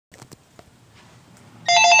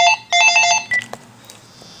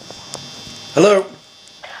Hello.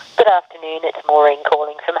 Good afternoon, it's Maureen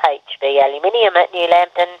calling from HB Aluminium at New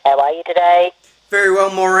Lambton. How are you today? Very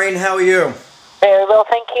well, Maureen. How are you? Very well,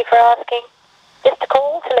 thank you for asking. Just a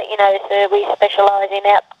call to let you know, sir, we specialise in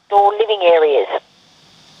outdoor living areas.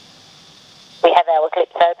 We have our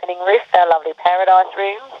Eclipse opening roof, our lovely paradise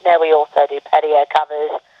rooms. Now we also do patio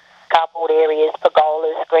covers, carport areas,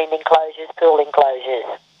 pergolas, screened enclosures, pool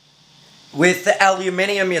enclosures. With the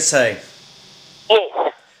aluminium, you say?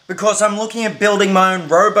 Yes. Because I'm looking at building my own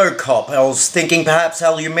Robocop. I was thinking perhaps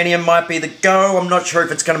aluminium might be the go. I'm not sure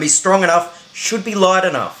if it's going to be strong enough. Should be light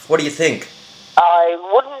enough. What do you think? I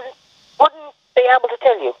wouldn't be able to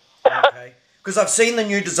tell you. Okay. Because I've seen the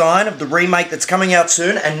new design of the remake that's coming out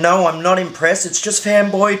soon, and no, I'm not impressed. It's just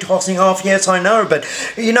fanboy tossing off. Yes, I know, but,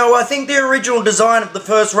 you know, I think the original design of the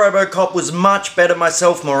first Robocop was much better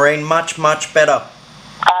myself, Maureen. Much, much better.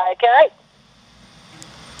 Okay.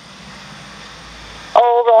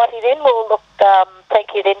 Alrighty then, we'll look, thank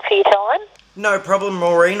you then for your time. No problem,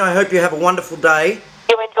 Maureen. I hope you have a wonderful day.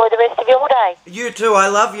 You enjoy the rest of your day. You too. I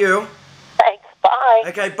love you. Thanks, bye.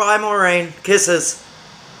 Okay, bye, Maureen. Kisses.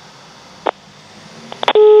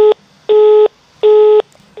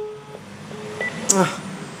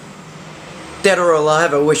 Dead or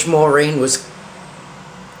alive, I wish Maureen was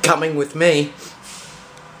coming with me.